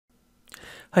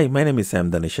Hi, my name is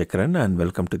Sam Dhanishekaran and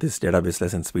welcome to this database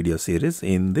lessons video series.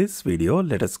 In this video,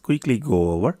 let us quickly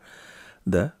go over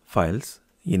the files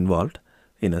involved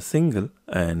in a single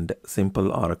and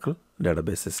simple Oracle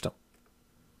database system.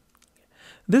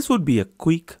 This would be a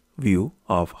quick view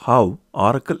of how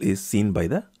Oracle is seen by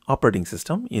the operating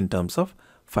system in terms of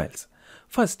files.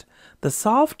 First, the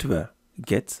software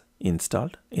gets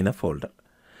installed in a folder.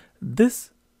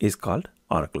 This is called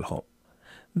Oracle Home.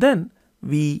 Then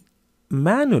we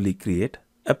manually create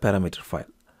a parameter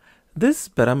file. This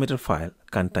parameter file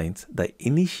contains the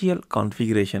initial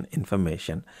configuration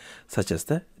information such as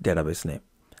the database name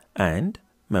and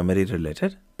memory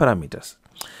related parameters.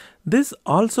 This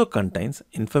also contains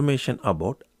information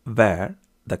about where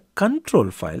the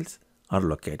control files are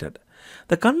located.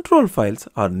 The control files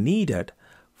are needed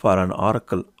for an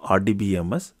Oracle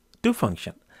RDBMS to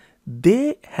function.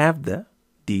 They have the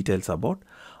details about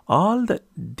all the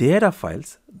data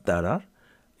files that are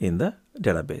in the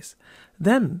database.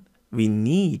 Then we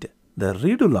need the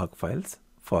redo log files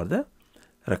for the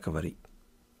recovery.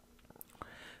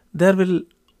 There will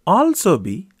also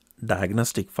be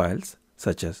diagnostic files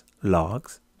such as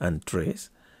logs and trace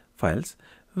files,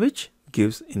 which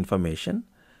gives information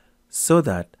so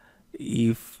that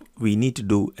if we need to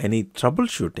do any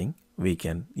troubleshooting, we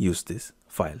can use these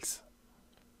files.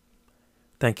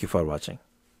 Thank you for watching.